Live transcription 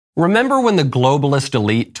Remember when the globalist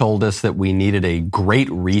elite told us that we needed a great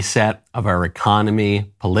reset of our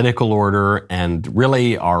economy, political order, and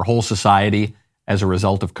really our whole society as a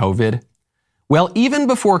result of COVID? Well, even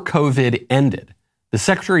before COVID ended, the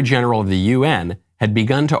Secretary General of the UN had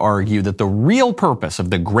begun to argue that the real purpose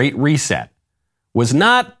of the Great Reset was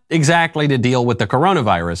not exactly to deal with the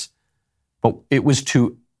coronavirus, but it was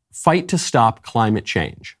to fight to stop climate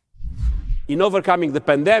change. In overcoming the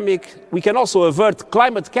pandemic, we can also avert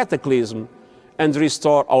climate cataclysm and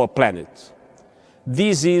restore our planet.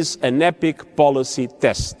 This is an epic policy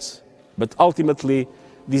test, but ultimately,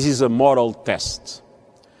 this is a moral test.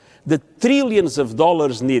 The trillions of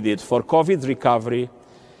dollars needed for COVID recovery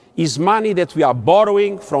is money that we are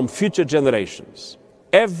borrowing from future generations,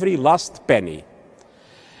 every last penny.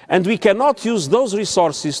 And we cannot use those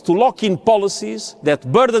resources to lock in policies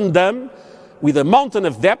that burden them with a mountain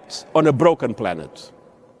of debt on a broken planet.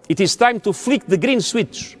 It is time to flick the green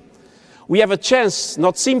switch. We have a chance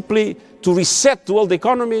not simply to reset the world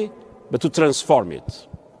economy, but to transform it.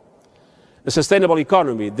 A sustainable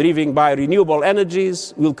economy driven by renewable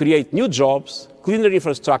energies will create new jobs, cleaner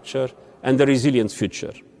infrastructure, and a resilient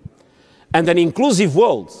future. And an inclusive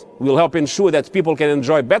world will help ensure that people can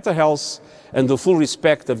enjoy better health and the full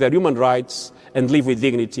respect of their human rights and live with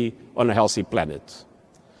dignity on a healthy planet.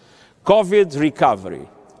 COVID recovery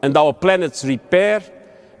and our planet's repair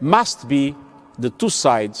must be the two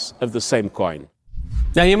sides of the same coin.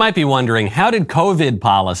 Now, you might be wondering, how did COVID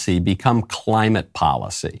policy become climate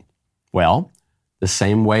policy? Well, the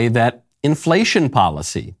same way that inflation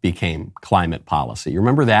policy became climate policy. You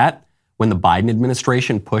remember that? When the Biden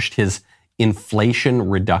administration pushed his Inflation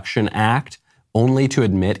Reduction Act, only to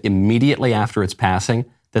admit immediately after its passing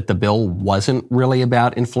that the bill wasn't really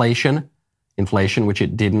about inflation, which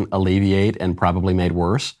it didn't alleviate and probably made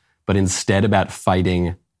worse, but instead about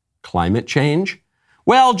fighting climate change?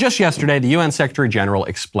 Well, just yesterday, the UN Secretary General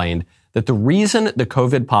explained that the reason the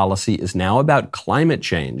COVID policy is now about climate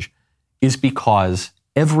change is because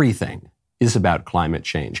everything is about climate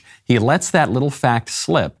change. He lets that little fact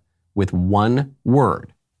slip with one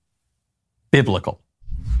word: biblical.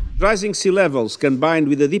 Rising sea levels combined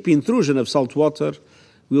with the deep intrusion of salt water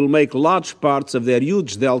will make large parts of their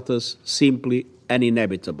huge deltas simply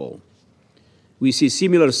uninhabitable. We see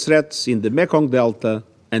similar threats in the Mekong Delta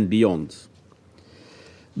and beyond.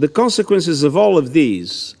 The consequences of all of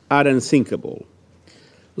these are unthinkable.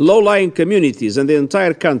 Low-lying communities and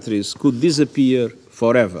entire countries could disappear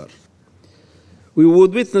forever. We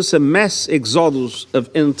would witness a mass exodus of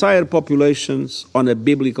entire populations on a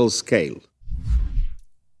biblical scale.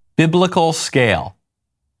 Biblical scale.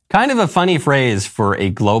 Kind of a funny phrase for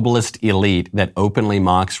a globalist elite that openly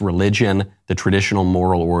mocks religion, the traditional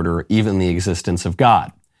moral order, even the existence of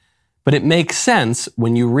God. But it makes sense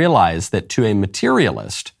when you realize that to a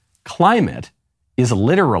materialist, climate is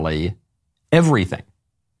literally everything.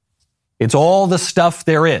 It's all the stuff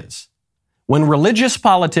there is. When religious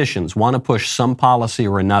politicians want to push some policy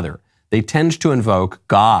or another, they tend to invoke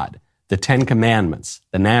God, the Ten Commandments,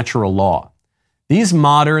 the natural law. These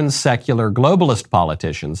modern, secular, globalist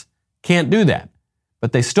politicians can't do that,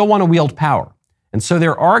 but they still want to wield power. And so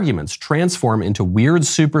their arguments transform into weird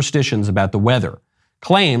superstitions about the weather,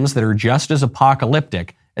 claims that are just as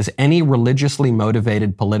apocalyptic as any religiously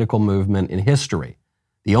motivated political movement in history.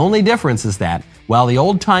 The only difference is that, while the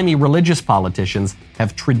old-timey religious politicians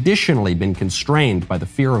have traditionally been constrained by the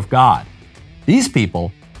fear of God, these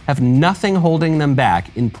people have nothing holding them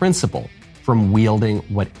back in principle from wielding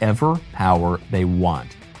whatever power they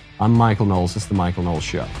want. I'm Michael Knowles. This is The Michael Knowles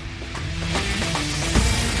Show.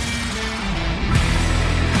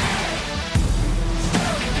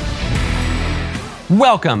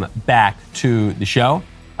 Welcome back to the show.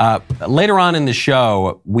 Later on in the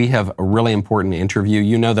show, we have a really important interview.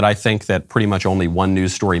 You know that I think that pretty much only one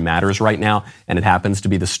news story matters right now, and it happens to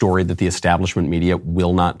be the story that the establishment media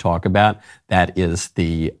will not talk about. That is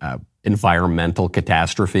the environmental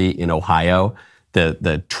catastrophe in Ohio,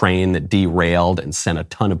 the train that derailed and sent a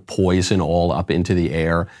ton of poison all up into the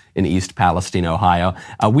air in East Palestine, Ohio.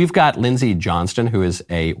 We've got Lindsay Johnston, who is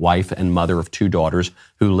a wife and mother of two daughters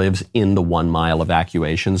who lives in the 1 mile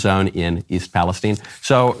evacuation zone in East Palestine.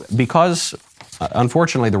 So because,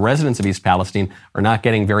 unfortunately, the residents of East Palestine are not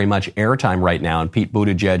getting very much airtime right now, and Pete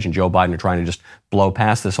Buttigieg and Joe Biden are trying to just blow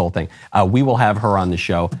past this whole thing, we will have her on the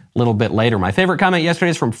show a little bit later. My favorite comment yesterday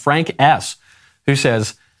is from Frank S., who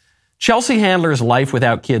says, Chelsea Handler's life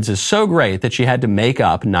without kids is so great that she had to make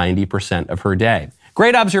up 90% of her day.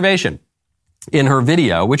 Great observation. In her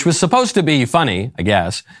video, which was supposed to be funny, I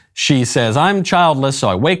guess, she says, I'm childless, so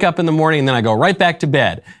I wake up in the morning and then I go right back to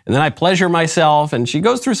bed. And then I pleasure myself. And she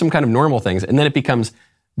goes through some kind of normal things. And then it becomes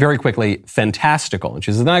very quickly fantastical. And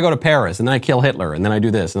she says, then I go to Paris, and then I kill Hitler, and then I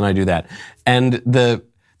do this, and then I do that. And the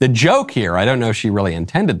joke here, I don't know if she really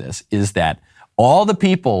intended this, is that all the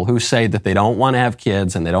people who say that they don't want to have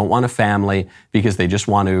kids and they don't want a family because they just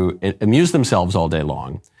want to amuse themselves all day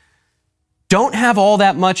long don't have all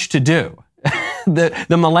that much to do. The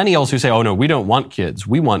millennials who say, oh no, we don't want kids.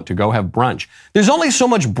 We want to go have brunch. There's only so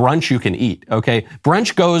much brunch you can eat, okay?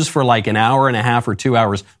 Brunch goes for like an hour and a half or 2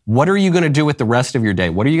 hours. What are you going to do with the rest of your day?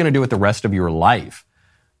 What are you going to do with the rest of your life?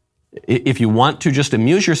 If you want to just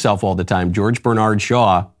amuse yourself all the time, George Bernard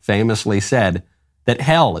Shaw famously said that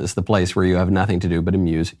hell is the place where you have nothing to do but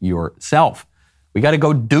amuse yourself. We got to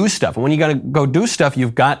go do stuff. And when you got to go do stuff,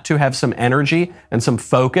 you've got to have some energy and some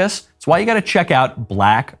focus. That's why you got to check out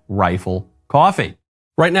Black Rifle Coffee.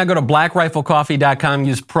 Right now, go to blackriflecoffee.com,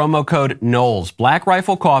 use promo code Knowles. Black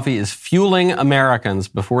Rifle Coffee is fueling Americans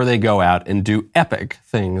before they go out and do epic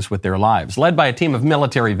things with their lives. Led by a team of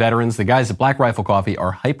military veterans, the guys at Black Rifle Coffee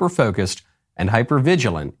are hyper-focused and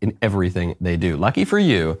hyper-vigilant in everything they do. Lucky for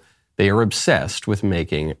you, they are obsessed with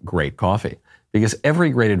making great coffee, because every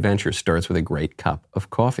great adventure starts with a great cup of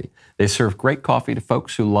coffee. They serve great coffee to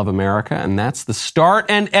folks who love America, and that's the start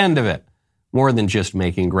and end of it. More than just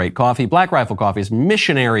making great coffee, Black Rifle Coffee's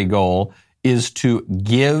missionary goal is to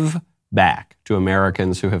give back to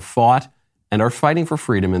Americans who have fought and are fighting for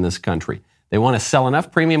freedom in this country. They want to sell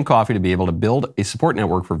enough premium coffee to be able to build a support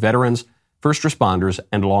network for veterans, first responders,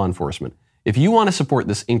 and law enforcement. If you want to support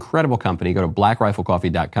this incredible company, go to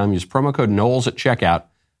blackriflecoffee.com, use promo code Knowles at checkout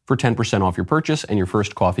for 10% off your purchase and your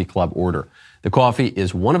first coffee club order. The coffee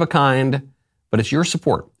is one of a kind, but it's your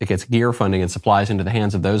support that gets gear, funding, and supplies into the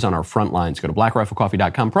hands of those on our front lines. Go to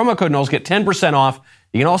blackriflecoffee.com, promo code Knowles, get 10% off.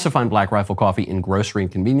 You can also find Black Rifle Coffee in grocery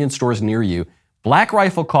and convenience stores near you. Black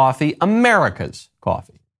Rifle Coffee, America's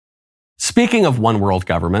coffee. Speaking of one world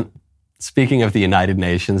government, speaking of the United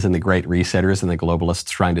Nations and the great resetters and the globalists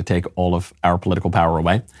trying to take all of our political power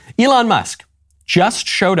away, Elon Musk just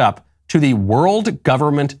showed up to the World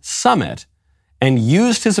Government Summit and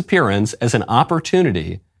used his appearance as an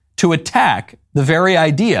opportunity to attack the very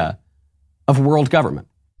idea of world government.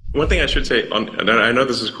 One thing I should say, and I know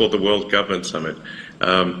this is called the World Government Summit,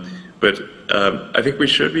 but I think we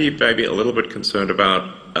should be maybe a little bit concerned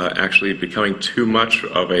about actually becoming too much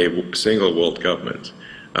of a single world government.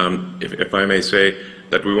 If I may say,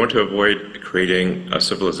 that we want to avoid creating a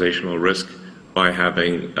civilizational risk by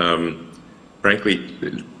having, frankly,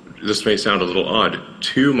 this may sound a little odd,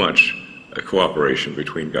 too much cooperation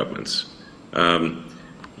between governments.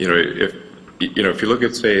 If you look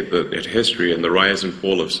at, say, at history and the rise and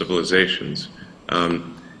fall of civilizations,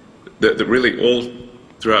 that really all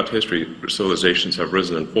throughout history, civilizations have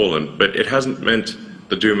risen and fallen, but it hasn't meant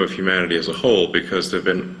the doom of humanity as a whole, because there've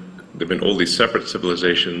been all these separate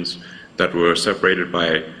civilizations that were separated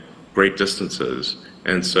by great distances,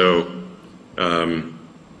 and so,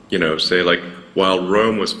 say like while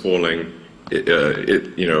Rome was falling,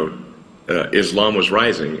 Islam was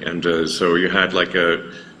rising, and so you had like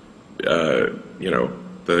the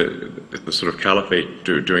sort of caliphate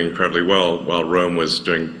doing incredibly well while Rome was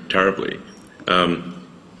doing terribly, and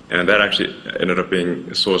that actually ended up being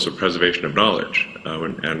a source of preservation of knowledge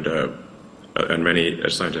and many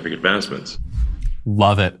scientific advancements.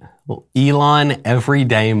 Love it. Well, Elon every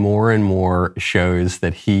day more and more shows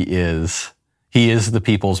that he is the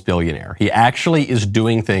people's billionaire. He actually is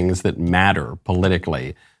doing things that matter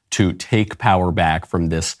politically to take power back from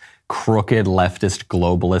this crooked leftist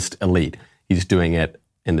globalist elite. He's doing it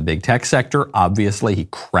in the big tech sector. Obviously, he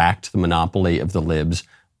cracked the monopoly of the libs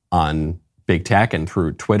on big tech and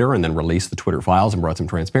through Twitter, and then released the Twitter files and brought some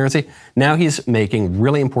transparency. Now he's making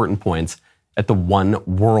really important points at the One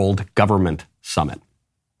World Government Summit.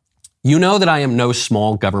 You know that I am no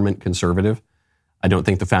small government conservative. I don't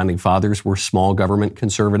think the founding fathers were small government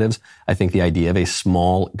conservatives. I think the idea of a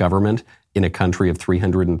small government in a country of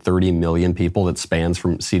 330 million people that spans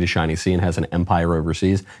from sea to shiny sea and has an empire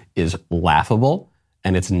overseas is laughable,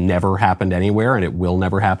 and it's never happened anywhere, and it will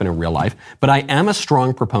never happen in real life. But I am a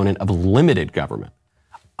strong proponent of limited government.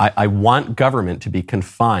 I want government to be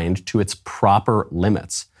confined to its proper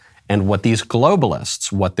limits. And what these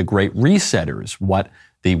globalists, what the great resetters, what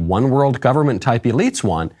the one world government type elites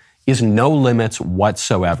want is no limits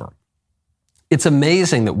whatsoever. It's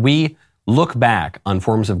amazing that we look back on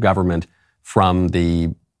forms of government from the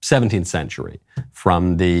 17th century,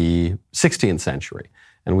 from the 16th century,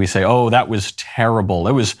 and we say, "Oh, that was terrible.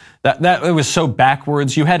 It was so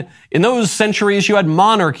backwards. In those centuries, you had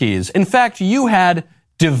monarchies. In fact, you had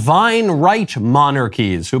divine right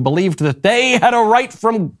monarchies who believed that they had a right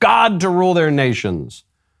from God to rule their nations."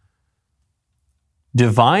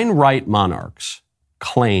 Divine right monarchs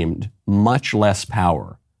claimed much less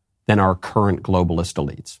power than our current globalist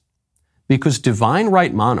elites. Because divine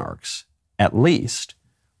right monarchs, at least,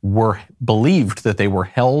 believed that they were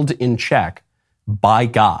held in check by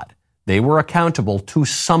God. They were accountable to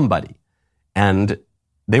somebody. And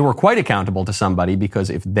they were quite accountable to somebody because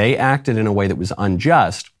if they acted in a way that was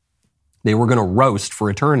unjust, they were going to roast for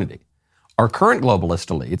eternity. Our current globalist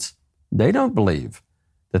elites, they don't believe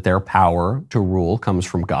that their power to rule comes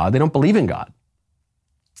from God. They don't believe in God.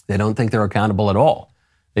 They don't think they're accountable at all.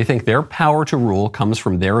 They think their power to rule comes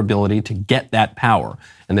from their ability to get that power.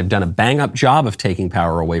 And they've done a bang-up job of taking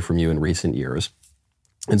power away from you in recent years.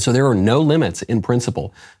 And so there are no limits in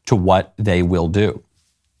principle to what they will do.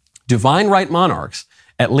 Divine right monarchs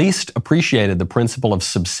at least appreciated the principle of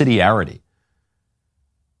subsidiarity.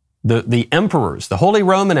 The emperors, the Holy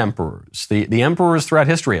Roman emperors, the emperors throughout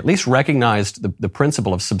history at least recognized the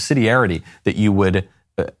principle of subsidiarity, that you would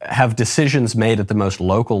have decisions made at the most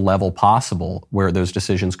local level possible, where those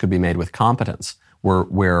decisions could be made with competence,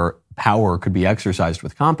 where power could be exercised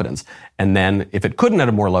with competence. And then if it couldn't at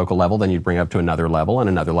a more local level, then you'd bring it up to another level and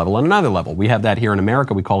another level and another level. We have that here in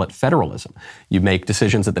America. We call it federalism. You make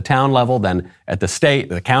decisions at the town level, then at the state,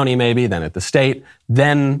 the county maybe, then at the state,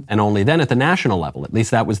 then and only then at the national level. At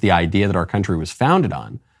least that was the idea that our country was founded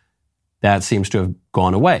on. That seems to have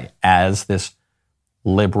gone away as this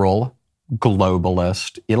liberal,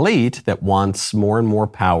 globalist elite that wants more and more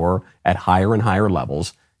power at higher and higher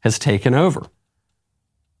levels has taken over.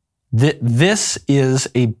 This is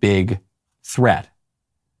a big threat.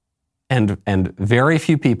 And very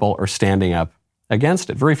few people are standing up against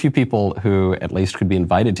it. Very few people who at least could be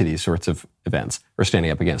invited to these sorts of events are standing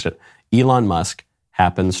up against it. Elon Musk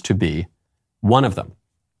happens to be one of them.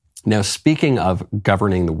 Now, speaking of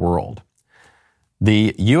governing the world,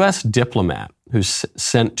 the U.S. diplomat who's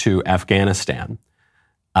sent to Afghanistan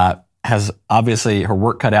has obviously her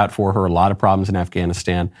work cut out for her, a lot of problems in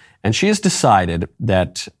Afghanistan, and she has decided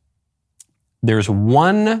that there's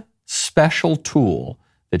one special tool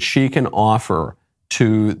that she can offer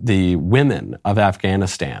to the women of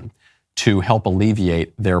Afghanistan to help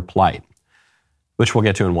alleviate their plight, which we'll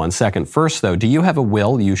get to in 1 second. First, though, do you have a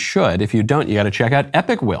will? You should. If you don't, you got to check out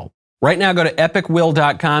Epic Will. Right now, go to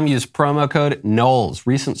epicwill.com, use promo code Knowles.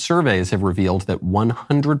 Recent surveys have revealed that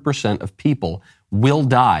 100% of people will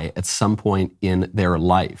die at some point in their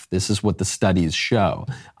life. This is what the studies show.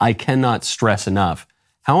 I cannot stress enough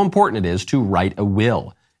how important it is to write a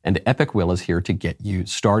will, and Epic Will is here to get you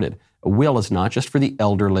started. A will is not just for the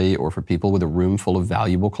elderly or for people with a room full of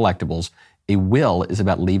valuable collectibles. A will is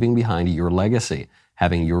about leaving behind your legacy,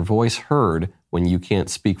 having your voice heard when you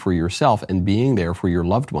can't speak for yourself, and being there for your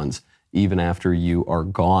loved ones even after you are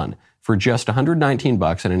gone. For just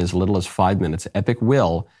 $119 and in as little as 5 minutes, Epic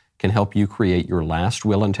Will can help you create your last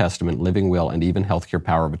will and testament, living will, and even healthcare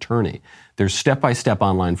power of attorney. Their step-by-step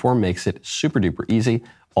online form makes it super-duper easy.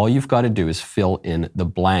 All you've got to do is fill in the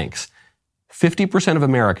blanks. 50% of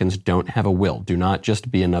Americans don't have a will. Do not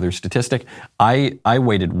just be another statistic. I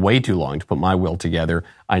waited way too long to put my will together.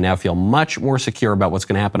 I now feel much more secure about what's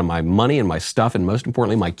going to happen to my money and my stuff, and most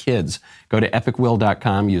importantly, my kids. Go to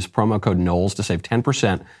epicwill.com, use promo code Knowles to save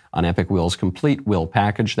 10% on Epic Will's complete will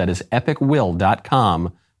package. That is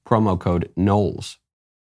epicwill.com, promo code Knowles.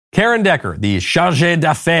 Karen Decker, the chargé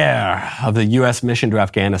d'affaires of the U.S. mission to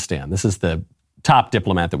Afghanistan. This is the top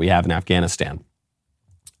diplomat that we have in Afghanistan.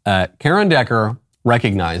 Karen Decker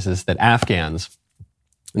recognizes that Afghans,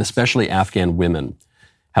 and especially Afghan women,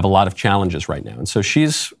 have a lot of challenges right now. And so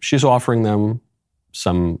she's offering them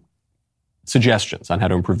some suggestions on how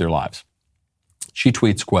to improve their lives. She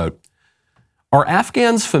tweets, quote, "Are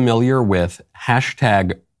Afghans familiar with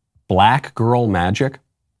hashtag Black Girl Magic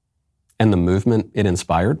and the movement it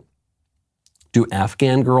inspired? Do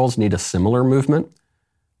Afghan girls need a similar movement?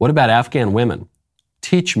 What about Afghan women?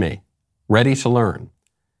 Teach me. Ready to learn.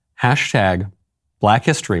 Hashtag Black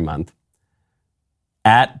History Month,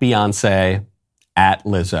 at Beyonce, at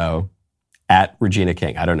Lizzo, at Regina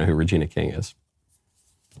King." I don't know who Regina King is.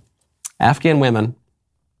 Afghan women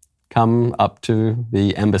come up to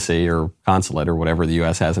the embassy or consulate or whatever the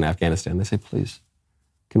U.S. has in Afghanistan. They say, please,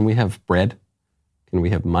 can we have bread? Can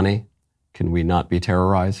we have money? Can we not be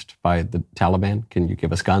terrorized by the Taliban? Can you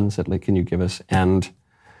give us guns? Can you give us... And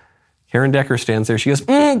Karen Decker stands there. She goes,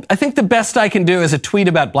 I think the best I can do is a tweet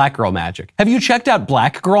about Black Girl Magic. Have you checked out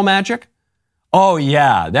Black Girl Magic? Oh,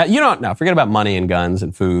 yeah. That you don't know. Forget about money and guns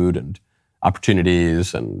and food and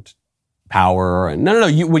opportunities and power. And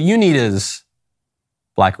no. What you need is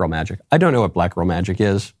Black Girl Magic. I don't know what Black Girl Magic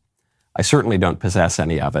is. I certainly don't possess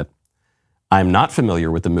any of it. I'm not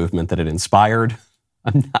familiar with the movement that it inspired.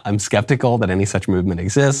 I'm skeptical that any such movement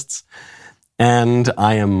exists. And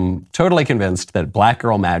I am totally convinced that black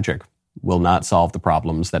girl magic will not solve the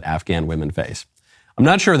problems that Afghan women face. I'm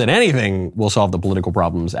not sure that anything will solve the political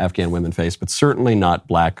problems Afghan women face, but certainly not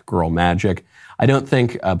black girl magic. I don't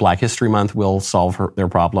think Black History Month will solve their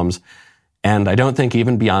problems. And I don't think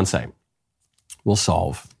even Beyonce will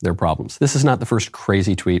solve their problems. This is not the first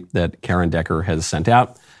crazy tweet that Karen Decker has sent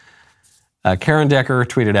out. Karen Decker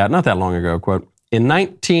tweeted out not that long ago, quote, in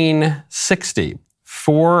 1960,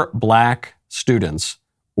 4 black students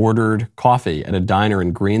ordered coffee at a diner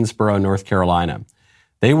in Greensboro, North Carolina.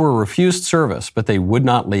 They were refused service, but they would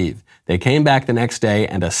not leave. They came back the next day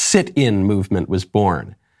and a sit-in movement was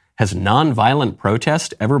born. Has nonviolent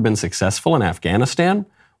protest ever been successful in Afghanistan?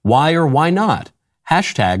 Why or why not?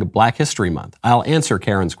 Hashtag Black History Month. I'll answer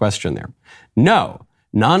Karen's question there. No,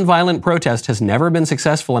 nonviolent protest has never been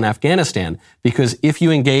successful in Afghanistan because if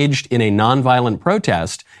you engaged in a nonviolent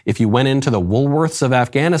protest, if you went into the Woolworths of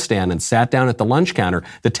Afghanistan and sat down at the lunch counter,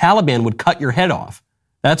 the Taliban would cut your head off.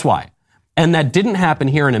 That's why. And that didn't happen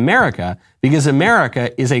here in America because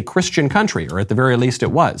America is a Christian country, or at the very least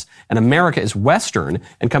it was. And America is Western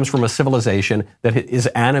and comes from a civilization that is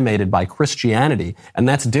animated by Christianity. And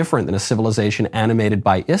that's different than a civilization animated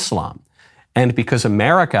by Islam. And because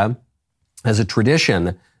America has a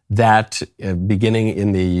tradition that beginning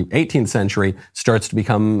in the 18th century starts to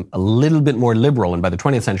become a little bit more liberal, and by the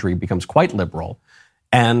 20th century becomes quite liberal.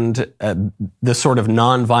 And the sort of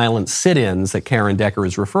nonviolent sit-ins that Karen Decker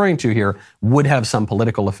is referring to here would have some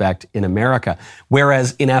political effect in America.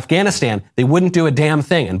 Whereas in Afghanistan, they wouldn't do a damn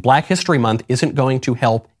thing. And Black History Month isn't going to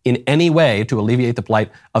help in any way to alleviate the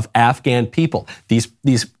plight of Afghan people.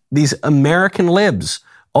 These American libs,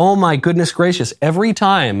 oh my goodness gracious, every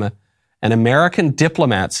time an American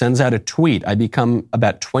diplomat sends out a tweet, I become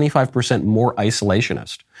about 25% more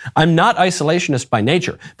isolationist. I'm not isolationist by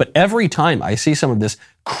nature, but every time I see some of this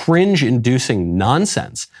cringe-inducing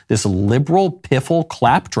nonsense, this liberal piffle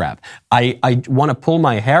claptrap, I want to pull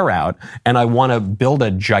my hair out and I want to build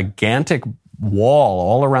a gigantic wall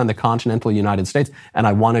all around the continental United States, and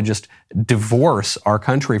I want to just divorce our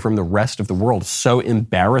country from the rest of the world. So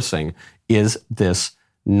embarrassing is this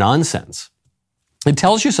nonsense. It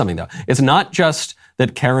tells you something, though. It's not just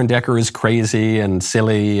that Karen Decker is crazy and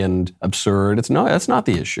silly and absurd. That's not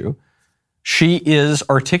the issue. She is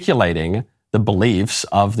articulating the beliefs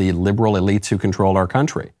of the liberal elites who control our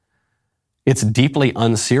country. It's deeply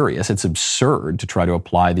unserious. It's absurd to try to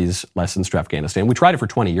apply these lessons to Afghanistan. We tried it for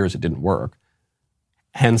 20 years. It didn't work.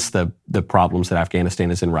 Hence the problems that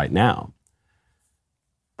Afghanistan is in right now.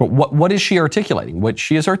 But what is she articulating? What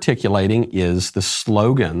she is articulating is the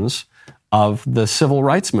slogans of the civil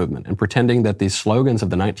rights movement and pretending that these slogans of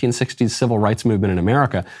the 1960s civil rights movement in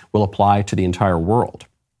America will apply to the entire world.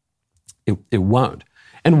 It won't.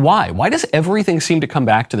 And why? Why does everything seem to come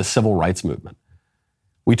back to the civil rights movement?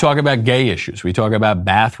 We talk about gay issues. We talk about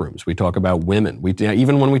bathrooms. We talk about women.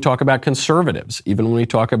 Even when we talk about conservatives, even when we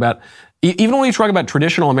talk about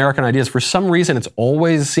traditional American ideas, for some reason, it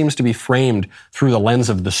always seems to be framed through the lens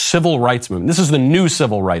of the civil rights movement. This is the new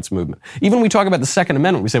civil rights movement. Even when we talk about the Second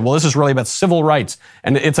Amendment, we say, well, this is really about civil rights.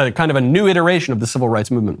 And it's a kind of a new iteration of the civil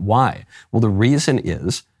rights movement. Why? Well, the reason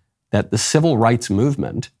is that the civil rights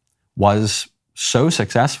movement was so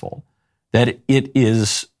successful that it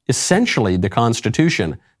is essentially the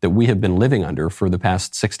Constitution that we have been living under for the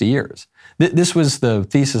past 60 years. This was the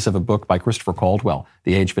thesis of a book by Christopher Caldwell,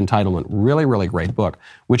 The Age of Entitlement. Really, really great book,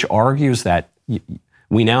 which argues that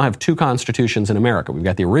we now have 2 constitutions in America. We've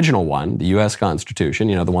got the original one, the U.S. Constitution,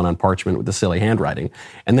 the one on parchment with the silly handwriting.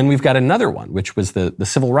 And then we've got another one, which was the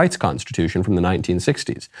Civil Rights Constitution from the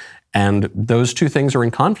 1960s. And those 2 things are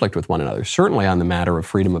in conflict with one another, certainly on the matter of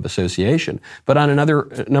freedom of association, but on a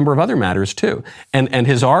number of other matters too. And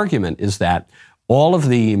his argument is that all of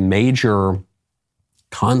the major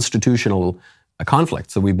constitutional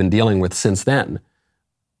conflicts that we've been dealing with since then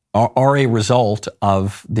are a result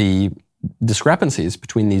of the discrepancies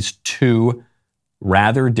between these 2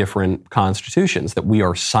 rather different constitutions that we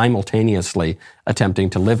are simultaneously attempting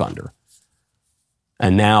to live under,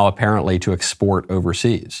 and now apparently to export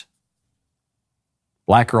overseas.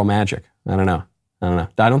 Black girl magic. I don't know.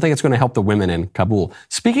 I don't think it's going to help the women in Kabul.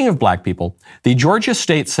 Speaking of black people, the Georgia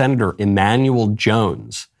State Senator Emanuel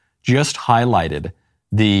Jones just highlighted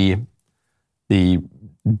the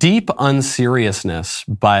deep unseriousness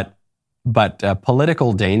but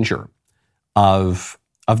political danger of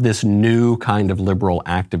this new kind of liberal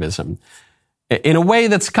activism in a way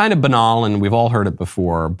that's kind of banal, and we've all heard it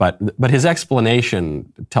before, but his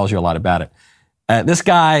explanation tells you a lot about it. This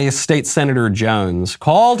guy, State Senator Jones,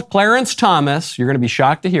 called Clarence Thomas, you're going to be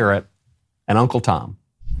shocked to hear it, and Uncle Tom.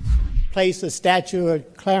 place a statue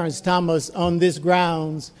of Clarence Thomas on this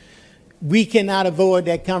grounds, we cannot avoid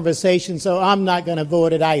that conversation, so I'm not going to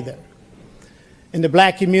avoid it either. In the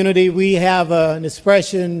black community, we have an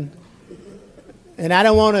expression, and I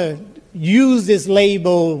don't want to use this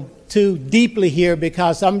label too deeply here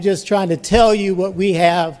because I'm just trying to tell you what we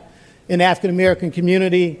have in the African American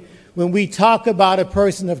community. When we talk about a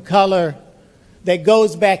person of color that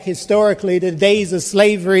goes back historically to the days of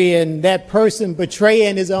slavery and that person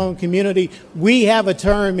betraying his own community, we have a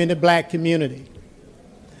term in the black community.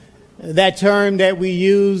 That term that we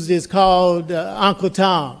use is called Uncle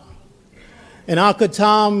Tom. And Uncle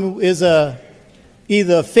Tom is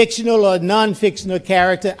either a fictional or non-fictional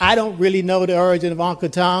character. I don't really know the origin of Uncle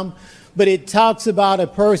Tom, but it talks about a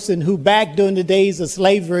person who back during the days of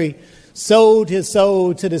slavery sold his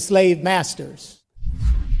soul to the slave masters.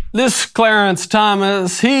 This Clarence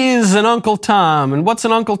Thomas, he's an Uncle Tom. And what's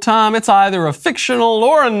an Uncle Tom? It's either a fictional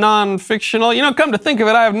or a non-fictional. You know, come to think of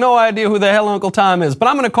it, I have no idea who the hell Uncle Tom is. But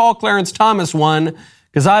I'm going to call Clarence Thomas one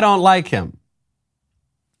because I don't like him.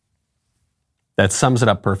 That sums it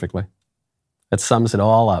up perfectly. That sums it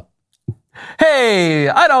all up. Hey,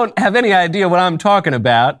 I don't have any idea what I'm talking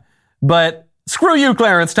about, but screw you,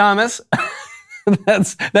 Clarence Thomas.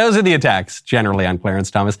 Those are the attacks generally on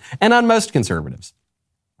Clarence Thomas and on most conservatives.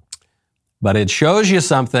 But it shows you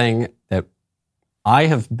something that I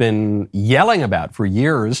have been yelling about for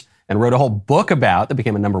years and wrote a whole book about that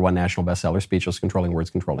became a #1 national bestseller, Speechless, Controlling Words,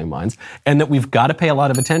 Controlling Minds, and that we've got to pay a lot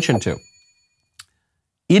of attention to.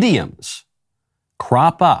 Idioms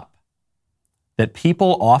crop up that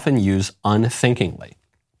people often use unthinkingly.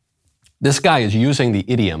 This guy is using the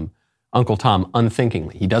idiom Uncle Tom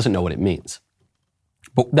unthinkingly. He doesn't know what it means.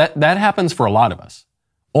 But that happens for a lot of us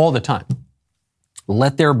all the time.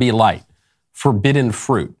 Let there be light. Forbidden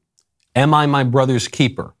fruit. Am I my brother's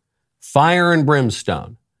keeper? Fire and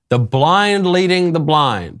brimstone. The blind leading the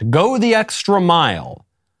blind. Go the extra mile.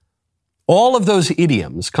 All of those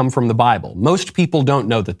idioms come from the Bible. Most people don't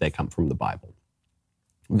know that they come from the Bible.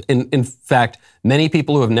 In fact, many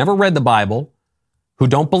people who have never read the Bible, who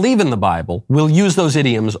don't believe in the Bible, will use those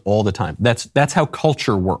idioms all the time. That's how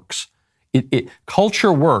culture works.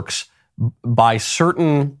 Culture works by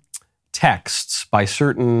certain texts, by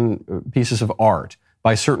certain pieces of art,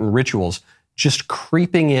 by certain rituals, just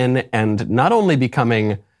creeping in and not only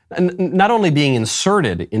being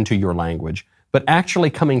inserted into your language, but actually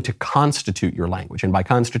coming to constitute your language. And by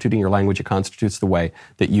constituting your language, it constitutes the way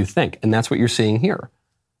that you think. And that's what you're seeing here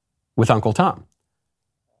with Uncle Tom.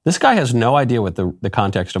 This guy has no idea what the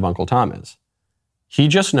context of Uncle Tom is. He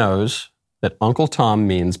just knows that Uncle Tom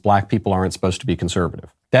means black people aren't supposed to be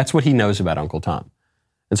conservative. That's what he knows about Uncle Tom.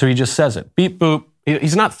 And so he just says it. Beep, boop.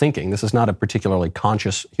 He's not thinking. This is not a particularly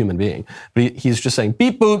conscious human being. But he's just saying,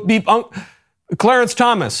 beep, boop, beep. Clarence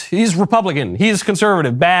Thomas, he's Republican. He's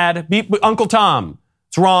conservative. Bad. Beep, boop. Uncle Tom,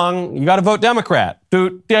 it's wrong. You got to vote Democrat.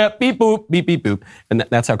 Beep, boop, beep, beep, boop. And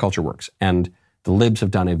that's how culture works. And the libs have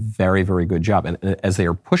done a very, very good job. And as they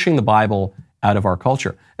are pushing the Bible out of our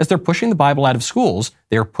culture, as they're pushing the Bible out of schools,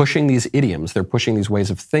 they're pushing these idioms. They're pushing these ways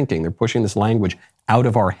of thinking. They're pushing this language out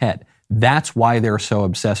of our head. That's why they're so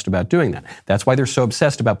obsessed about doing that. That's why they're so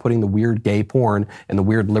obsessed about putting the weird gay porn and the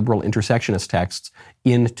weird liberal intersectionist texts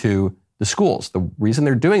into the schools. The reason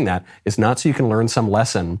they're doing that is not so you can learn some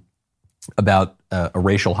lesson about a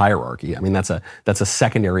racial hierarchy. I mean, that's a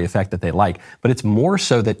secondary effect that they like. But it's more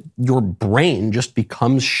so that your brain just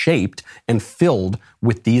becomes shaped and filled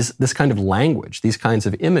with this kind of language, these kinds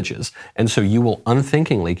of images. And so you will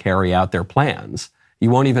unthinkingly carry out their plans. You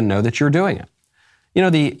won't even know that you're doing it. You know,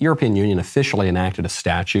 the European Union officially enacted a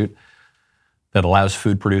statute that allows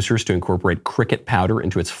food producers to incorporate cricket powder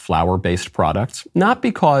into its flour-based products, not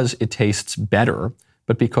because it tastes better,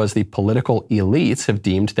 but because the political elites have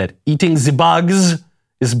deemed that eating the bugs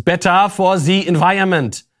is better for the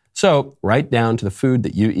environment. So, right down to the food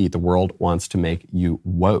that you eat, the world wants to make you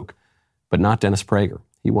woke, but not Dennis Prager.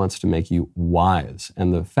 He wants to make you wise.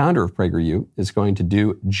 And the founder of PragerU is going to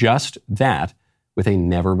do just that with a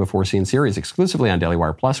never-before-seen series exclusively on Daily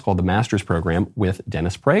Wire Plus called The Master's Program with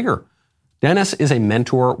Dennis Prager. Dennis is a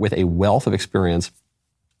mentor with a wealth of experience.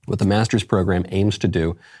 What the Master's Program aims to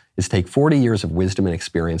do is take 40 years of wisdom and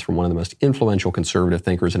experience from one of the most influential conservative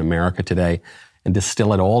thinkers in America today and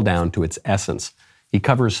distill it all down to its essence. He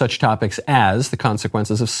covers such topics as the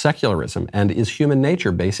consequences of secularism and is human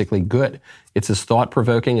nature basically good? It's as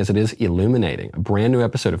thought-provoking as it is illuminating. A brand new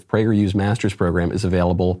episode of PragerU's Master's Program is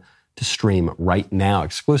available to stream right now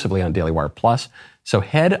exclusively on Daily Wire Plus. So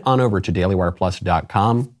head on over to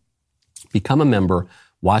dailywireplus.com, become a member,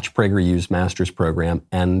 watch PragerU's Master's Program,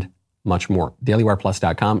 and much more.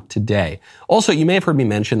 DailyWirePlus.com today. Also, you may have heard me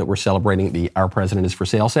mention that we're celebrating the Our President is for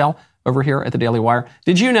Sale sale over here at the Daily Wire.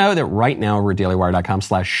 Did you know that right now over at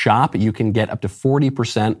dailywire.com/shop, you can get up to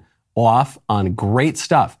 40% off on great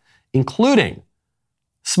stuff, including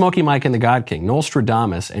Smokey Mike and the God King,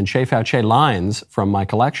 Nostradamus, and Che Fauche lines from my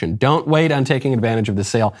collection. Don't wait on taking advantage of the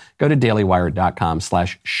sale. Go to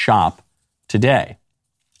dailywire.com/shop today.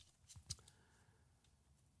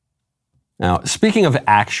 Now, speaking of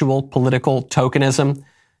actual political tokenism,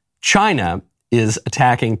 China is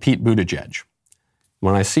attacking Pete Buttigieg.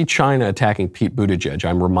 When I see China attacking Pete Buttigieg,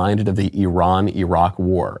 I'm reminded of the Iran-Iraq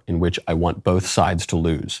war, in which I want both sides to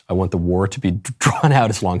lose. I want the war to be drawn out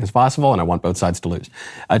as long as possible, and I want both sides to lose.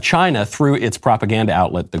 China, through its propaganda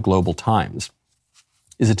outlet, the Global Times,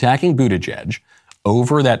 is attacking Buttigieg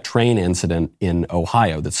over that train incident in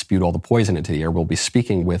Ohio that spewed all the poison into the air. We'll be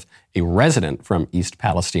speaking with a resident from East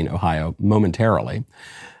Palestine, Ohio, momentarily.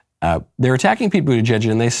 They're attacking Pete Buttigieg,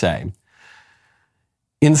 and they say,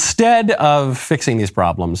 instead of fixing these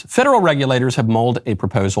problems, federal regulators have mulled a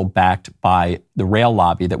proposal backed by the rail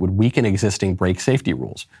lobby that would weaken existing brake safety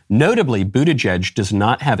rules. Notably, Buttigieg does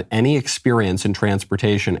not have any experience in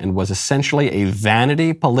transportation and was essentially a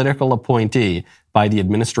vanity political appointee by the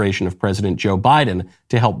administration of President Joe Biden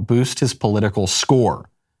to help boost his political score.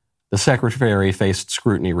 The secretary faced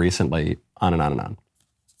scrutiny recently, on and on and on.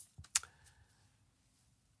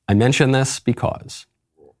 I mention this because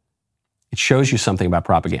it shows you something about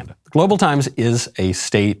propaganda. The Global Times is a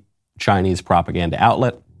state Chinese propaganda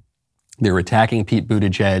outlet. They're attacking Pete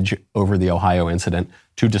Buttigieg over the Ohio incident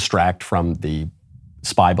to distract from the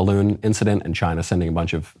spy balloon incident and China sending a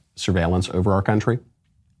bunch of surveillance over our country.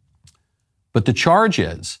 But the charge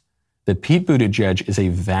is that Pete Buttigieg is a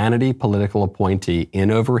vanity political appointee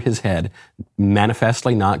in over his head,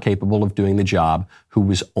 manifestly not capable of doing the job, who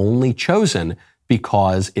was only chosen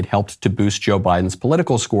because it helped to boost Joe Biden's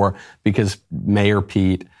political score because Mayor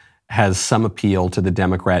Pete has some appeal to the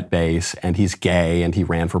Democrat base and he's gay and he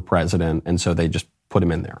ran for president, and so they just put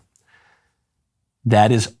him in there.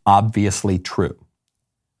 That is obviously true.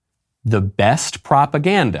 The best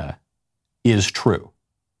propaganda is true.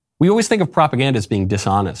 We always think of propaganda as being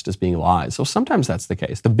dishonest, as being lies. So sometimes that's the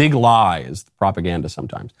case. The big lie is propaganda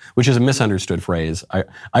sometimes, which is a misunderstood phrase.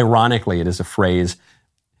 Ironically, it is a phrase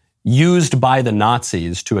used by the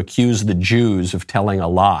Nazis to accuse the Jews of telling a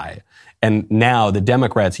lie. And now the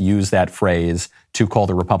Democrats use that phrase to call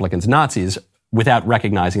the Republicans Nazis without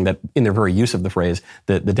recognizing that in their very use of the phrase,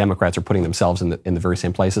 the Democrats are putting themselves in the very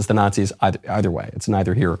same place as the Nazis. Either way, it's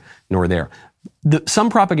neither here nor there.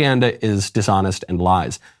 Some propaganda is dishonest and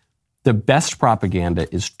lies. The best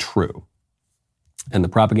propaganda is true. And the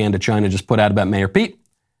propaganda China just put out about Mayor Pete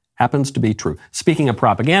happens to be true. Speaking of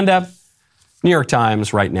propaganda, New York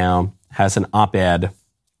Times right now has an op-ed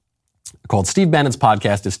called Steve Bannon's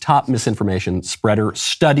podcast is Top Misinformation Spreader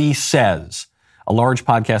Study Says. A large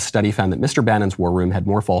podcast study found that Mr. Bannon's War Room had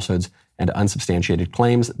more falsehoods and unsubstantiated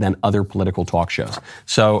claims than other political talk shows.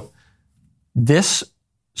 So this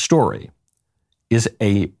story is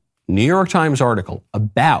a New York Times article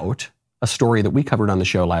about a story that we covered on the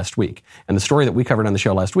show last week. And the story that we covered on the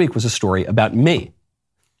show last week was a story about me,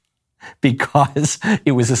 because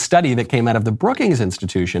it was a study that came out of the Brookings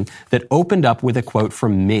Institution that opened up with a quote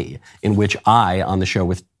from me, in which I, on the show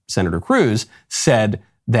with Senator Cruz, said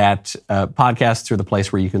that podcasts are the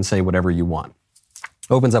place where you can say whatever you want.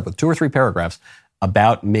 Opens up with 2 or 3 paragraphs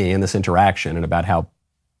about me and this interaction and about how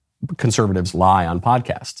conservatives lie on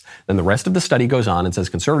podcasts. Then the rest of the study goes on and says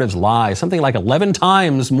conservatives lie something like 11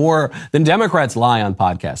 times more than Democrats lie on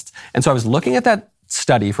podcasts. And so I was looking at that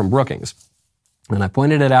study from Brookings, and I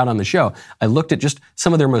pointed it out on the show. I looked at just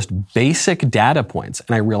some of their most basic data points,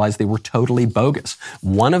 and I realized they were totally bogus.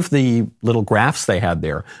 One of the little graphs they had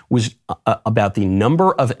there was about the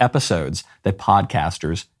number of episodes that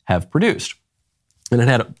podcasters have produced. And it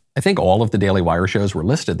had, I think all of the Daily Wire shows were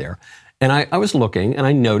listed there. And I was looking, and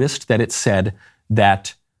I noticed that it said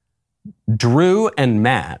that Drew and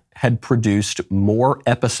Matt had produced more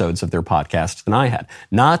episodes of their podcast than I had.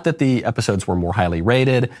 Not that the episodes were more highly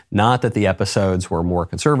rated, not that the episodes were more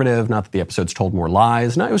conservative, not that the episodes told more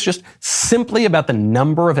lies. No, it was just simply about the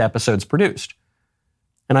number of episodes produced.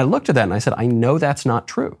 And I looked at that and I said, I know that's not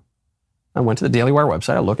true. I went to the Daily Wire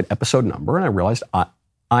website, I looked at episode number, and I realized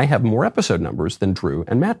I have more episode numbers than Drew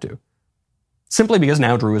and Matt do. Simply because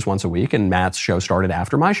now Drew is once a week and Matt's show started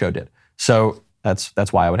after my show did. So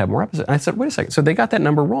that's why I would have more episodes. And I said, wait a second. So they got that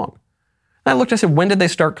number wrong. And I looked, I said, when did they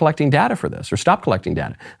start collecting data for this or stop collecting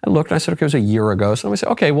data? I looked and I said, okay, it was a year ago. So I said,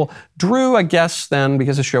 okay, well, Drew, I guess then,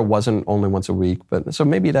 because the show wasn't only once a week, but so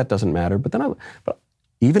maybe that doesn't matter. But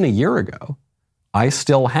even a year ago, I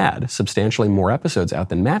still had substantially more episodes out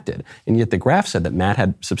than Matt did. And yet the graph said that Matt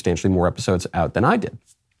had substantially more episodes out than I did.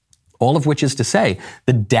 All of which is to say,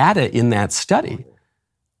 the data in that study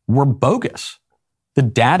were bogus. The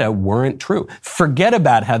data weren't true. Forget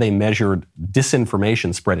about how they measured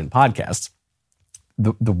disinformation spread in podcasts.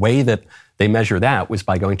 The way that they measure that was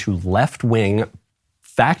by going to left-wing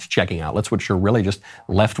fact-checking outlets, which are really just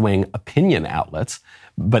left-wing opinion outlets,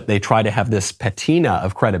 but they try to have this patina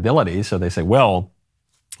of credibility. So they say, well,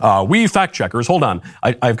 we fact-checkers, hold on,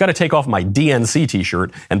 I've got to take off my DNC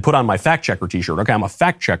t-shirt and put on my fact-checker t-shirt. Okay, I'm a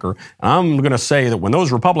fact-checker, and I'm going to say that when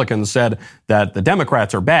those Republicans said that the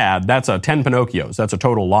Democrats are bad, that's a 10 Pinocchios, that's a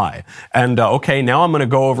total lie. And okay, now I'm going to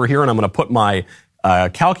go over here and I'm going to put my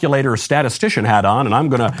calculator statistician hat on, and I'm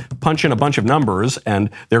going to punch in a bunch of numbers, and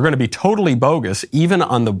they're going to be totally bogus, even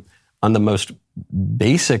on the most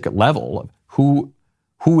basic level of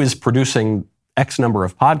who is producing X number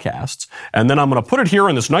of podcasts. And then I'm going to put it here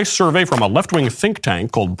in this nice survey from a left-wing think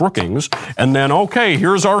tank called Brookings. And then, okay,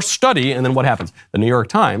 here's our study. And then what happens? The New York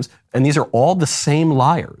Times, and these are all the same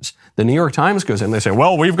liars. The New York Times goes in and they say,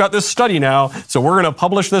 well, we've got this study now, so we're going to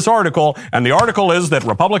publish this article. And the article is that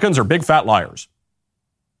Republicans are big fat liars.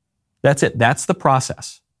 That's it. That's the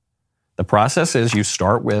process. The process is you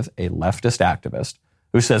start with a leftist activist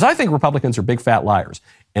who says, I think Republicans are big fat liars.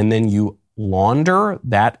 And then you launder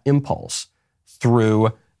that impulse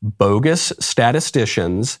through bogus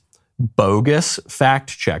statisticians, bogus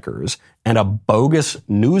fact checkers, and a bogus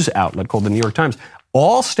news outlet called the New York Times,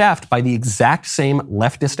 all staffed by the exact same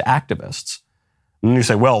leftist activists. And you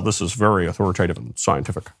say, well, this is very authoritative and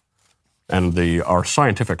scientific. And our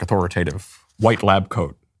scientific authoritative white lab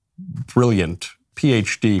coat, brilliant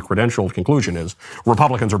PhD credentialed conclusion is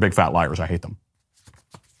Republicans are big fat liars. I hate them.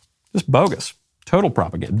 Just bogus. Total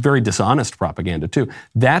propaganda. Very dishonest propaganda, too.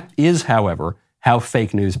 That is, however, how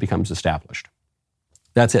fake news becomes established.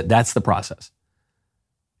 That's it. That's the process.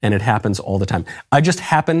 And it happens all the time. I just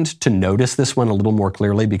happened to notice this one a little more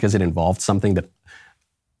clearly because it involved something that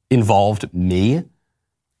involved me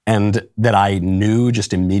and that I knew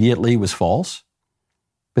just immediately was false.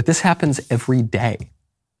 But this happens every day.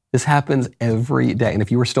 This happens every day. And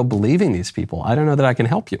if you are still believing these people, I don't know that I can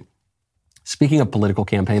help you. Speaking of political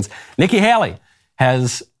campaigns, Nikki Haley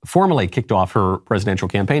has formally kicked off her presidential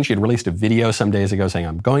campaign. She had released a video some days ago saying,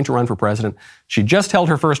 I'm going to run for president. She just held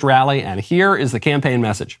her first rally, and here is the campaign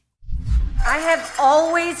message. I have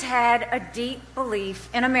always had a deep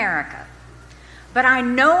belief in America, but I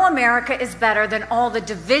know America is better than all the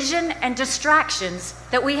division and distractions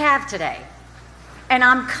that we have today. And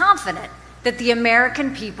I'm confident that the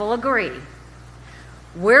American people agree.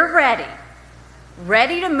 We're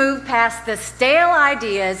ready to move past the stale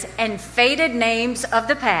ideas and faded names of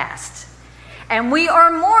the past. And we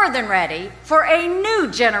are more than ready for a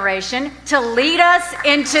new generation to lead us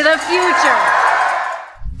into the future.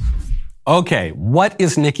 Okay, what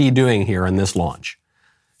is Nikki doing here in this launch?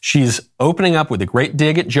 She's opening up with a great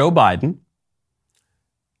dig at Joe Biden.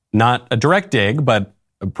 Not a direct dig, but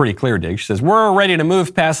a pretty clear dig. She says, we're ready to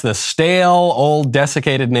move past the stale, old,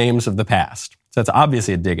 desiccated names of the past. So that's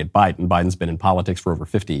obviously a dig at Biden. Biden's been in politics for over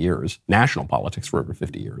 50 years, national politics for over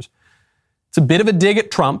 50 years. It's a bit of a dig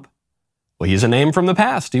at Trump. Well, he's a name from the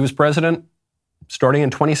past. He was president starting in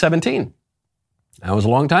 2017. That was a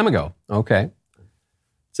long time ago. Okay.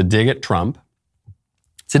 It's a dig at Trump.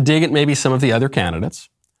 It's a dig at maybe some of the other candidates.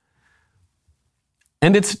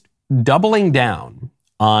 And it's doubling down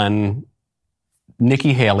on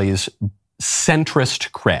Nikki Haley's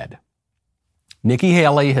centrist cred. Nikki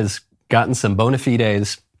Haley has gotten some bona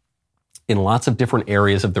fides in lots of different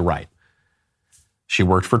areas of the right. She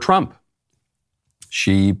worked for Trump.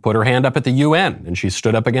 She put her hand up at the UN and she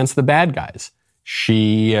stood up against the bad guys.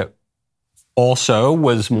 She also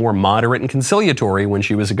was more moderate and conciliatory when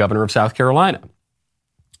she was a governor of South Carolina.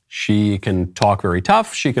 She can talk very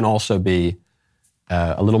tough. She can also be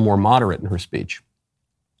a little more moderate in her speech.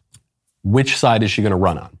 Which side is she going to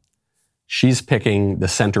run on? She's picking the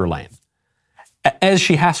center lane, as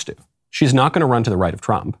she has to. She's not going to run to the right of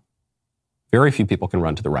Trump. Very few people can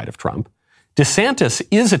run to the right of Trump. DeSantis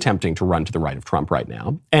is attempting to run to the right of Trump right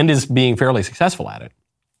now and is being fairly successful at it.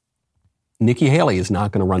 Nikki Haley is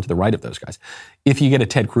not going to run to the right of those guys. If you get a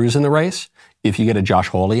Ted Cruz in the race, if you get a Josh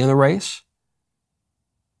Hawley in the race,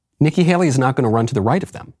 Nikki Haley is not going to run to the right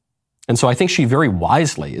of them. And so I think she very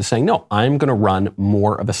wisely is saying, no, I'm going to run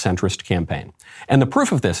more of a centrist campaign. And the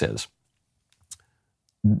proof of this is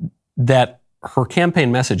that her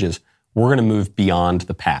campaign message is, we're going to move beyond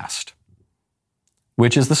the past,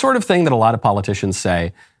 which is the sort of thing that a lot of politicians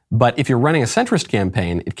say. But if you're running a centrist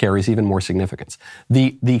campaign, it carries even more significance.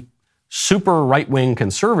 The super right-wing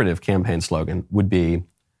conservative campaign slogan would be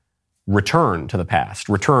return to the past,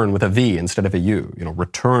 return with a V instead of a U,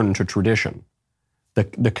 return to tradition.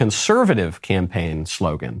 The conservative campaign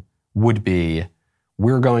slogan would be,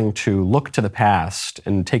 we're going to look to the past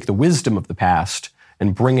and take the wisdom of the past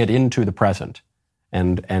and bring it into the present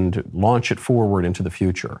and launch it forward into the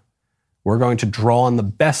future. We're going to draw on the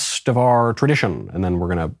best of our tradition, and then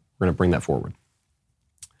we're going to bring that forward.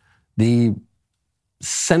 The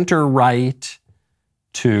center-right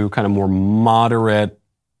to kind of more moderate,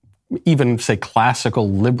 even say classical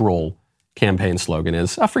liberal campaign slogan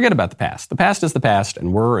is, forget about the past. The past is the past,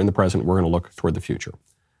 and we're in the present. We're going to look toward the future.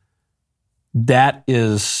 That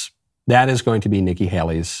is going to be Nikki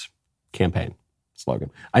Haley's campaign slogan.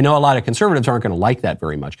 I know a lot of conservatives aren't going to like that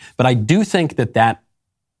very much, but I do think that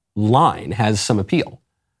line has some appeal.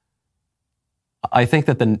 I think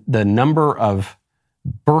that the number of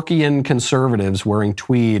Burkean conservatives wearing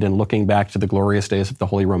tweed and looking back to the glorious days of the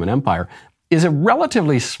Holy Roman Empire is a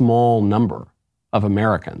relatively small number of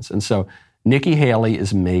Americans. And so Nikki Haley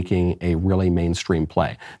is making a really mainstream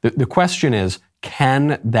play. The question is,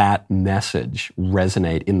 can that message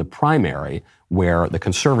resonate in the primary where the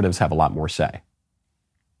conservatives have a lot more say?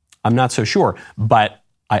 I'm not so sure, but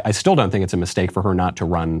I still don't think it's a mistake for her not to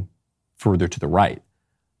run further to the right.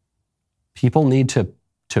 People need to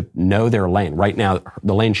know their lane. Right now,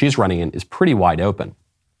 the lane she's running in is pretty wide open.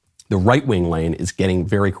 The right-wing lane is getting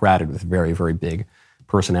very crowded with very, very big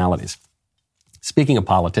personalities. Speaking of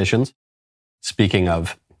politicians, speaking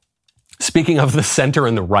of the center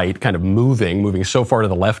and the right kind of moving so far to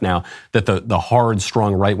the left now that the hard,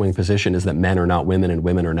 strong right-wing position is that men are not women and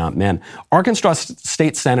women are not men. Arkansas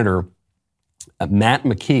State Senator Matt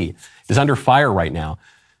McKee is under fire right now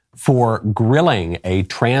for grilling a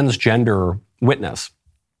transgender witness.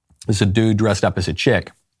 This is a dude dressed up as a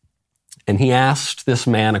chick. And he asked this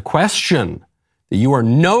man a question that you are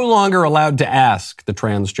no longer allowed to ask the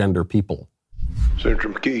transgender people. Senator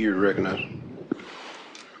McKee, you're recognized.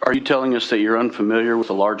 Are you telling us that you're unfamiliar with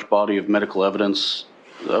a large body of medical evidence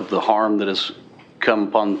of the harm that has come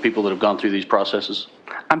upon people that have gone through these processes?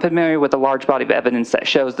 I'm familiar with a large body of evidence that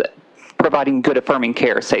shows that providing good affirming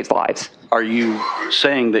care saves lives. Are you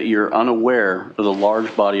saying that you're unaware of the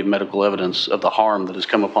large body of medical evidence of the harm that has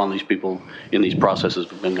come upon these people in these processes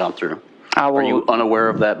that have been gone through? Are you unaware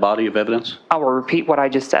of that body of evidence? I will repeat what I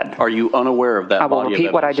just said. Are you unaware of that body of evidence? I will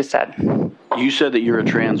repeat what I just said. You said that you're a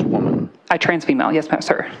trans woman. I trans female, yes,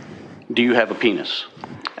 sir. Do you have a penis?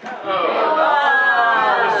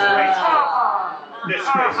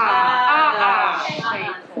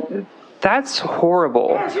 That's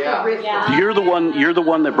horrible. You're the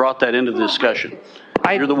one that brought that into the discussion.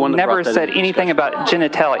 I never said anything about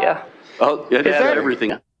genitalia. Oh, it had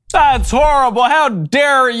everything. That's horrible. How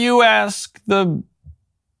dare you ask the...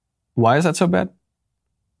 Why is that so bad?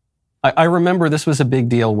 I remember this was a big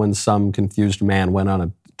deal when some confused man went on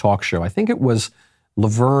a talk show. I think it was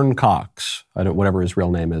Laverne Cox, whatever his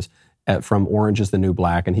real name is, from Orange is the New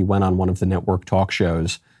Black, and he went on one of the network talk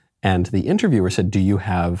shows, and the interviewer said, do you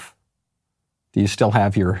still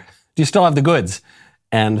have the goods?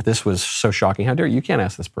 And this was so shocking. How dare you can't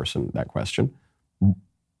ask this person that question.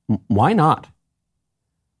 Why not?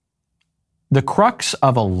 The crux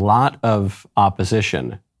of a lot of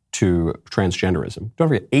opposition to transgenderism, don't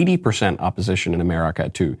forget 80% opposition in America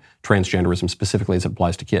to transgenderism, specifically as it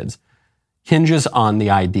applies to kids, hinges on the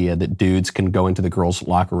idea that dudes can go into the girls'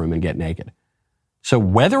 locker room and get naked. So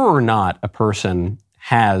whether or not a person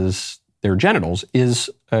has their genitals is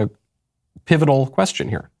a pivotal question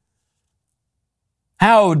here.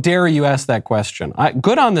 How dare you ask that question?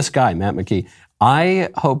 Good on this guy, Matt McKee. I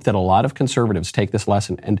hope that a lot of conservatives take this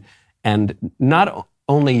lesson and not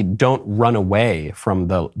only don't run away from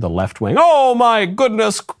the left wing, oh my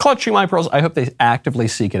goodness, clutching my pearls. I hope they actively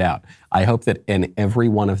seek it out. I hope that in every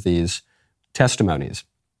one of these testimonies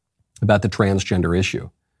about the transgender issue,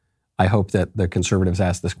 I hope that the conservatives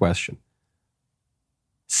ask this question.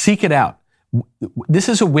 Seek it out. This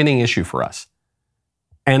is a winning issue for us.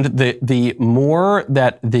 And the more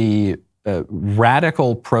that the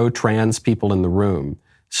radical pro-trans people in the room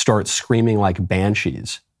start screaming like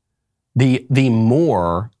banshees, the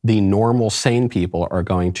more the normal, sane people are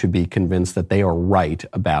going to be convinced that they are right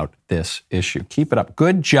about this issue. Keep it up.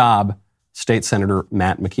 Good job, State Senator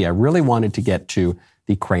Matt McKee. I really wanted to get to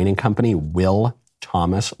the Crane & Company Leah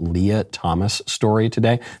Thomas story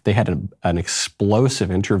today. They had an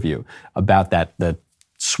explosive interview about the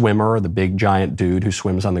swimmer, the big giant dude who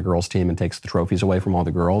swims on the girls' team and takes the trophies away from all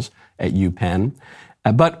the girls at UPenn.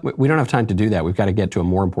 But we don't have time to do that. We've got to get to a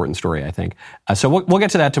more important story, I think. So we'll get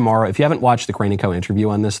to that tomorrow. If you haven't watched the Crane & Co. interview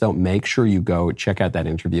on this, though, make sure you go check out that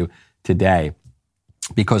interview. today,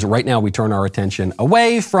 because right now we turn our attention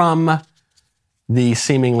away from the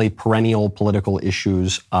seemingly perennial political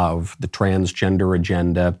issues of the transgender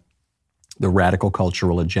agenda, the radical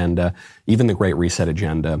cultural agenda, even the Great Reset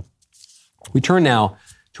agenda. We turn now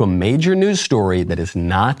to a major news story that is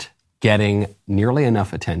not getting nearly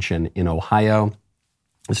enough attention in Ohio.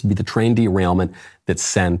 This would be the train derailment that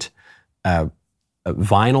sent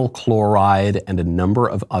vinyl chloride and a number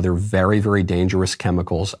of other very, very dangerous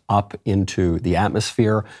chemicals up into the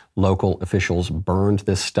atmosphere. Local officials burned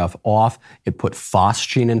this stuff off. It put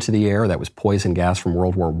phosgene into the air. That was poison gas from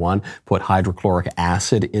World War I. Put hydrochloric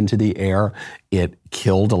acid into the air. It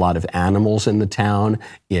killed a lot of animals in the town.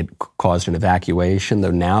 It caused an evacuation,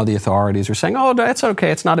 though now the authorities are saying, oh, that's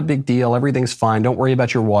okay. It's not a big deal. Everything's fine. Don't worry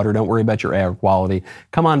about your water. Don't worry about your air quality.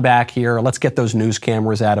 Come on back here. Let's get those news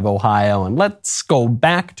cameras out of Ohio and let's go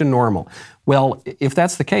back to normal. Well, if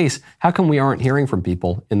that's the case, how come we aren't hearing from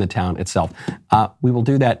people in the town itself? We will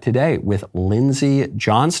do that today with Lindsay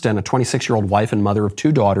Johnston, a 26-year-old wife and mother of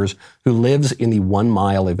 2 daughters who lives in the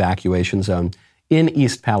 1-mile evacuation zone in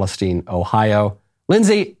East Palestine, Ohio.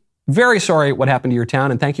 Lindsay, very sorry what happened to your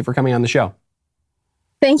town, and thank you for coming on the show.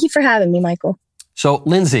 Thank you for having me, Michael. So,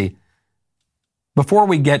 Lindsay, before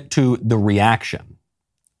we get to the reaction,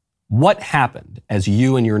 what happened as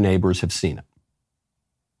you and your neighbors have seen it?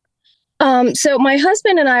 So my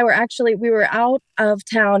husband and I we were out of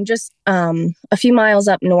town just a few miles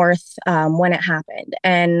up north when it happened.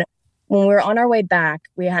 And when we were on our way back,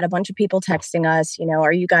 we had a bunch of people texting us,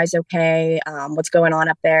 are you guys okay? What's going on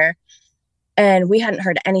up there? And we hadn't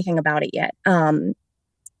heard anything about it yet.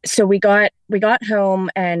 So we got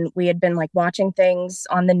home and we had been watching things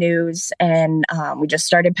on the news, and we just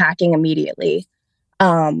started packing immediately.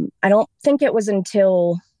 I don't think it was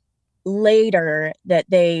until later that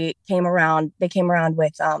they came around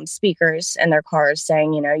with speakers in their cars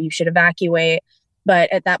saying, you should evacuate.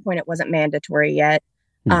 But at that point, it wasn't mandatory yet.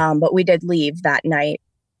 But we did leave that night.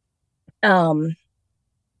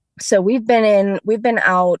 So we've been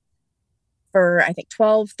out for, I think,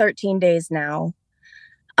 12, 13 days now.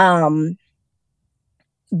 But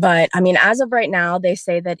I mean, as of right now, they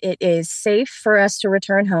say that it is safe for us to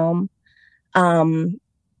return home.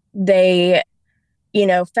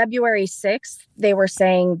 February 6th, they were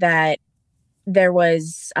saying that there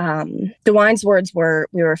was, DeWine's words were,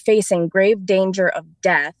 we were facing grave danger of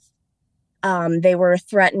death. They were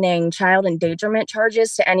threatening child endangerment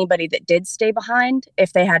charges to anybody that did stay behind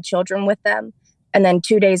if they had children with them. And then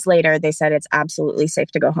 2 days later, they said it's absolutely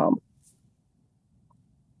safe to go home.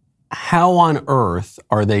 How on earth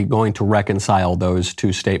are they going to reconcile those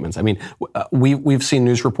two statements? I mean, we've seen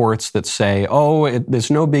news reports that say, there's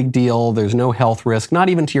no big deal, there's no health risk, not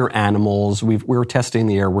even to your animals. We're testing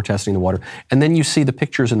the air, we're testing the water. And then you see the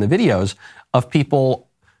pictures and the videos of people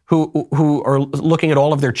who are looking at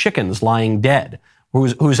all of their chickens lying dead,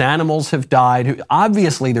 whose animals have died.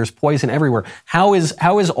 Obviously, there's poison everywhere. How is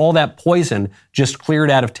all that poison just cleared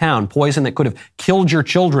out of town? Poison that could have killed your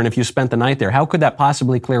children if you spent the night there. How could that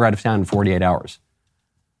possibly clear out of town in 48 hours?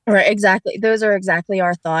 Right, exactly. Those are exactly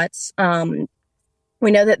our thoughts.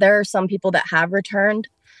 We know that there are some people that have returned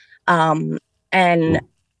and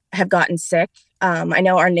have gotten sick. I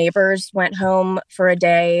know our neighbors went home for a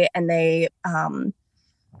day, and they...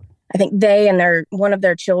 I think they and one of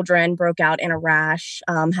their children broke out in a rash,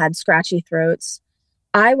 had scratchy throats.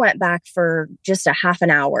 I went back for just a half an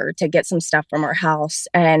hour to get some stuff from our house,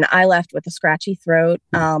 and I left with a scratchy throat.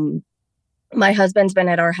 My husband's been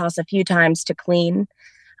at our house a few times to clean,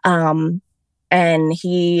 and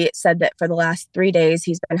he said that for the last 3 days,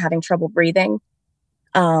 he's been having trouble breathing.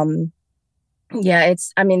 They've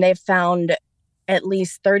found at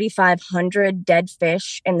least 3,500 dead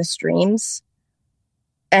fish in the streams.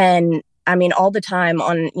 And I mean, all the time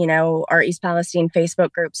on, our East Palestine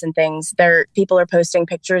Facebook groups and things, people are posting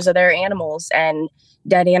pictures of their animals and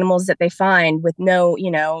dead animals that they find with no,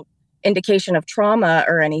 indication of trauma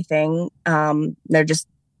or anything. They're just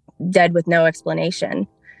dead with no explanation.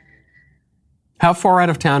 How far out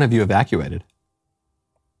of town have you evacuated?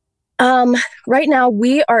 Right now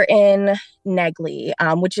we are in Negley,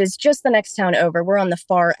 which is just the next town over. We're on the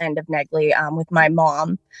far end of Negley, with my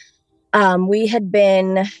mom. We'd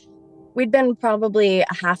been probably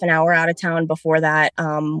a half an hour out of town before that.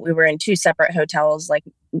 We were in 2 separate hotels,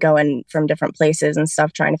 going from different places and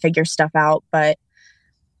stuff, trying to figure stuff out. But,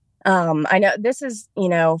 I know this is,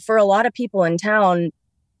 for a lot of people in town,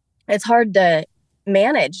 it's hard to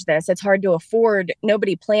manage this. It's hard to afford.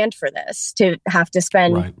 Nobody planned for this, to have to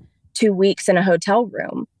spend 2 weeks in a hotel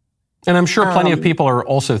room. And I'm sure plenty of people are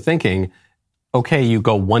also thinking, okay, you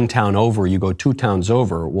go one town over, you go two towns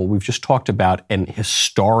over. Well, we've just talked about an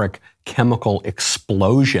historic chemical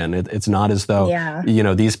explosion. It's not as though,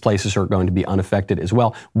 these places are going to be unaffected as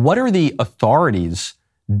well. What are the authorities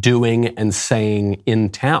doing and saying in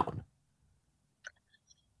town?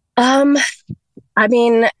 I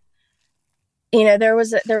mean, there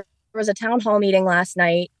was a town hall meeting last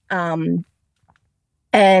night, and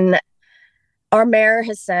our mayor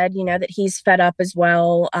has said, that he's fed up as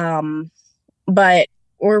well. But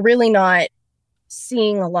we're really not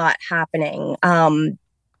seeing a lot happening. I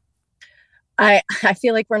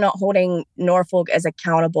feel like we're not holding Norfolk as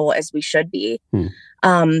accountable as we should be.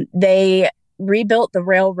 They rebuilt the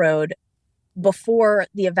railroad before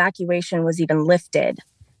the evacuation was even lifted.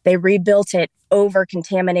 They rebuilt it over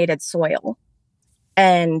contaminated soil.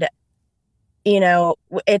 And,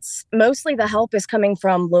 it's mostly the help is coming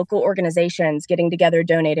from local organizations getting together,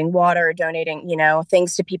 donating water, donating,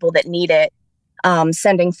 things to people that need it.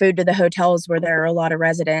 Sending food to the hotels where there are a lot of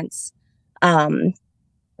residents. But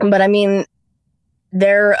I mean,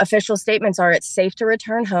 their official statements are it's safe to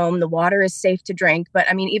return home. The water is safe to drink. But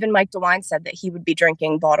I mean, even Mike DeWine said that he would be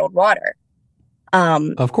drinking bottled water.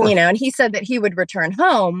 Of course. And he said that he would return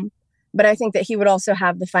home. But I think that he would also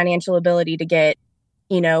have the financial ability to get,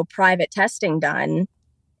 private testing done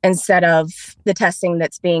instead of the testing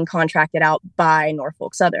that's being contracted out by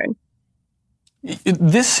Norfolk Southern.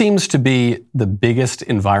 This seems to be the biggest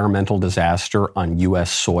environmental disaster on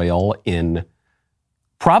U.S. soil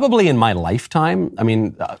probably in my lifetime. I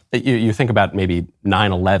mean, you think about maybe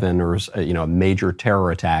 9/11 or, a major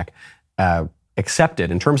terror attack,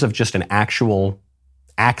 accepted in terms of just an actual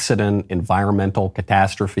accident, environmental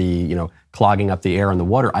catastrophe, clogging up the air and the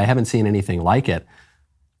water. I haven't seen anything like it.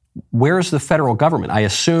 Where's the federal government? I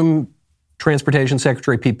assume Transportation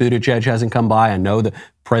Secretary Pete Buttigieg hasn't come by. I know that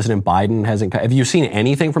President Biden hasn't. Have you seen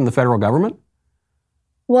anything from the federal government?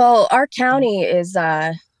 Well, our county is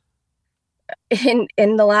in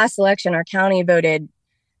the last election. Our county voted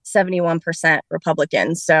 71%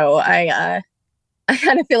 Republican. So I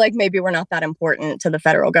kind of feel like maybe we're not that important to the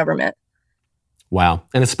federal government. Wow.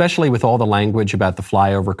 And especially with all the language about the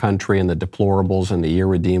flyover country and the deplorables and the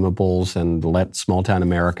irredeemables and let small town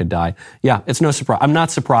America die. Yeah, it's no surprise. I'm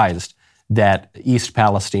not surprised that East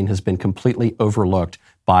Palestine has been completely overlooked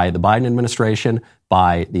by the Biden administration,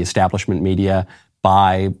 by the establishment media,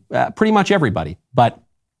 by pretty much everybody. But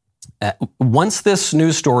once this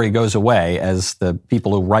news story goes away, as the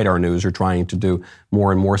people who write our news are trying to do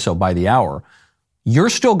more and more so by the hour, you're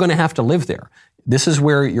still going to have to live there. This is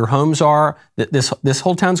where your homes are. This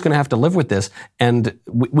whole town's going to have to live with this. And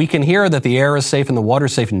we can hear that the air is safe and the water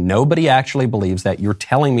is safe. Nobody actually believes that. You're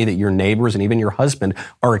telling me that your neighbors and even your husband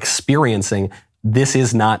are experiencing this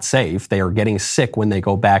is not safe. They are getting sick when they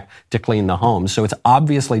go back to clean the homes. So it's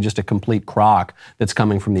obviously just a complete crock that's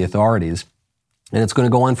coming from the authorities. And it's going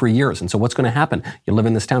to go on for years. And so what's going to happen? You live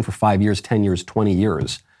in this town for 5 years, 10 years, 20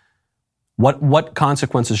 years. What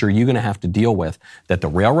consequences are you going to have to deal with that the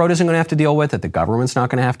railroad isn't going to have to deal with, that the government's not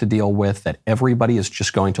going to have to deal with, that everybody is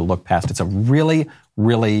just going to look past? It's a really,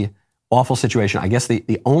 really awful situation. I guess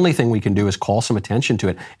the only thing we can do is call some attention to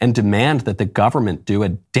it and demand that the government do a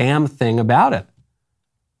damn thing about it.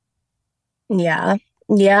 Yeah.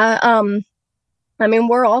 I mean,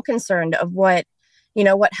 we're all concerned of what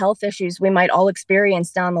health issues we might all experience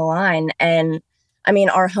down the line. And I mean,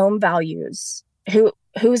 our home values,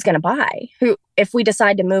 who's going to buy? If we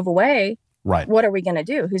decide to move away, right? What are we going to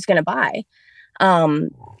do? Who's going to buy?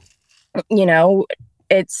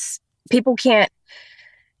 It's people can't,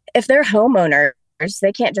 if they're homeowners,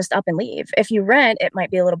 they can't just up and leave. If you rent, it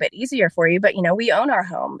might be a little bit easier for you, but we own our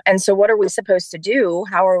home. And so what are we supposed to do?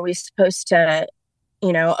 How are we supposed to,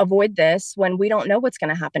 avoid this when we don't know what's going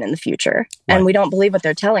to happen in the future and we don't believe what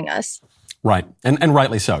they're telling us? Right. And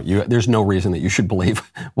rightly so. There's no reason that you should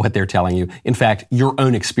believe what they're telling you. In fact, your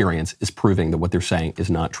own experience is proving that what they're saying is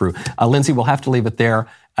not true. Lindsay, we'll have to leave it there.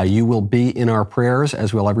 You will be in our prayers,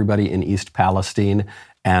 as will everybody in East Palestine.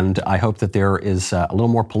 And I hope that there is a little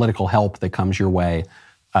more political help that comes your way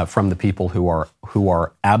from the people who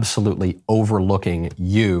are absolutely overlooking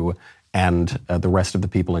you and the rest of the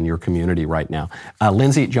people in your community right now.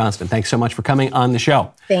 Lindsay Johnston, thanks so much for coming on the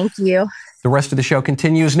show. Thank you. The rest of the show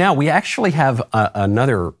continues now. We actually have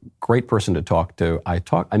another great person to talk to.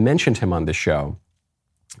 I mentioned him on the show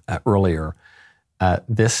earlier.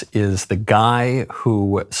 This is the guy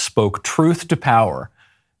who spoke truth to power.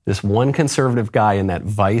 This one conservative guy in that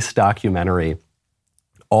Vice documentary,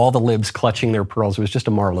 all the libs clutching their pearls. It was just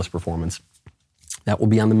a marvelous performance. That will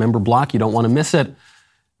be on the member block. You don't want to miss it.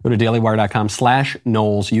 Go to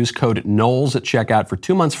dailywire.com/Knowles. Use code Knowles at checkout for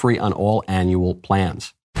 2 months free on all annual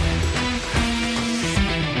plans.